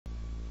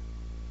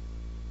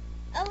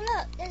Oh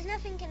look, there's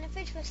nothing in the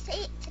fridge for us to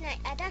eat tonight.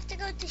 I'd have to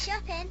go to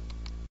shopping.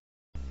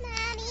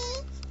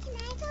 Mommy, can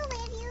I go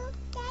with you?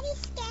 Daddy's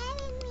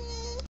scaring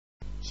me.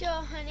 Sure,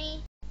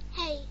 honey.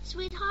 Hey,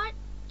 sweetheart,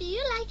 do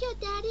you like your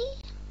daddy?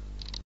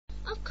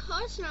 Of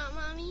course not,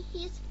 Mommy.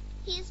 He's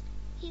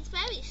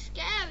very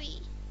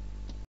scary.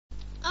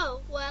 Oh,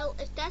 well,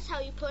 if that's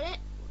how you put it,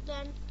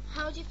 then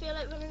how do you feel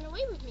like running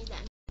away with me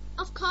then?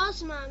 Of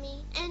course,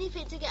 Mommy.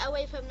 Anything to get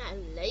away from that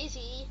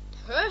lazy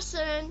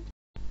person.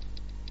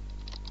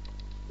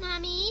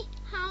 Mommy,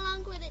 how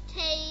long will it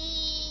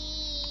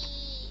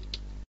take?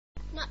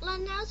 Not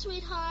long now,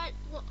 sweetheart.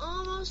 We're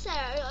almost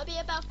there. It'll be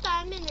about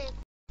 5 minutes.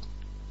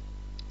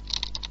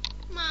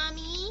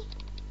 Mommy,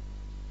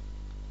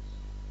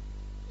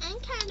 I'm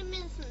kind of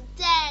missing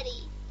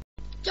Daddy.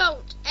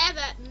 Don't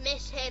ever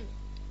miss him.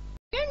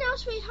 Here now,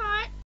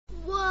 sweetheart.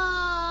 Whoa.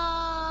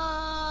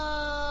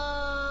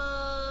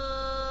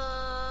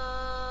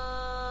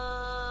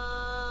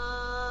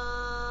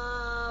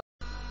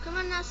 Come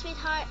on now,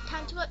 sweetheart.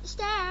 Time to go up the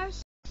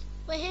stairs.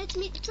 We're here to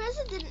meet the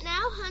president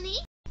now, honey.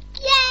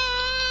 Yay!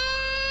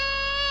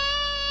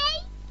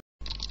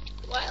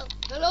 Well,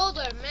 hello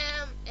there,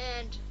 ma'am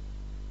and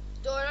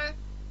daughter.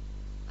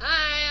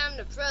 I am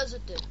the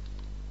president.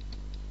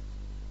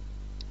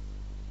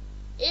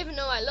 Even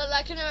though I look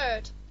like a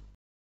nerd.